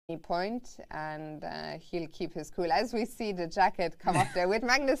point, and he'll keep his cool. As we see the jacket come up there with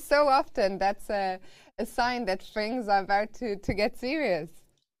Magnus so often, that's a sign that things are about to get serious.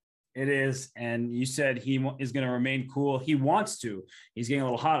 It is. And you said he is going to remain cool. He wants to. He's getting a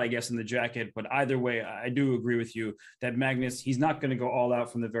little hot, I guess, in the jacket. But either way, I do agree with you that Magnus, he's not going to go all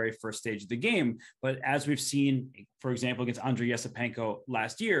out from the very first stage of the game. But as we've seen, for example, against Andrei Yesipenko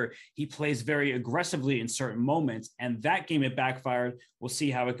last year, he plays very aggressively in certain moments. And that game, it backfired. We'll see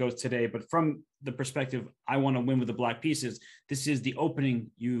how it goes today. But from the perspective, I want to win with the black pieces. This is the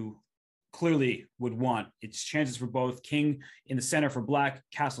opening you clearly would want. It's chances for both. King in the center for black,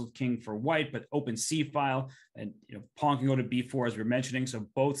 castle king for white, but open C file, and pawn can go to B4 as we we're mentioning. So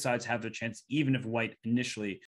both sides have their chance, even if white initially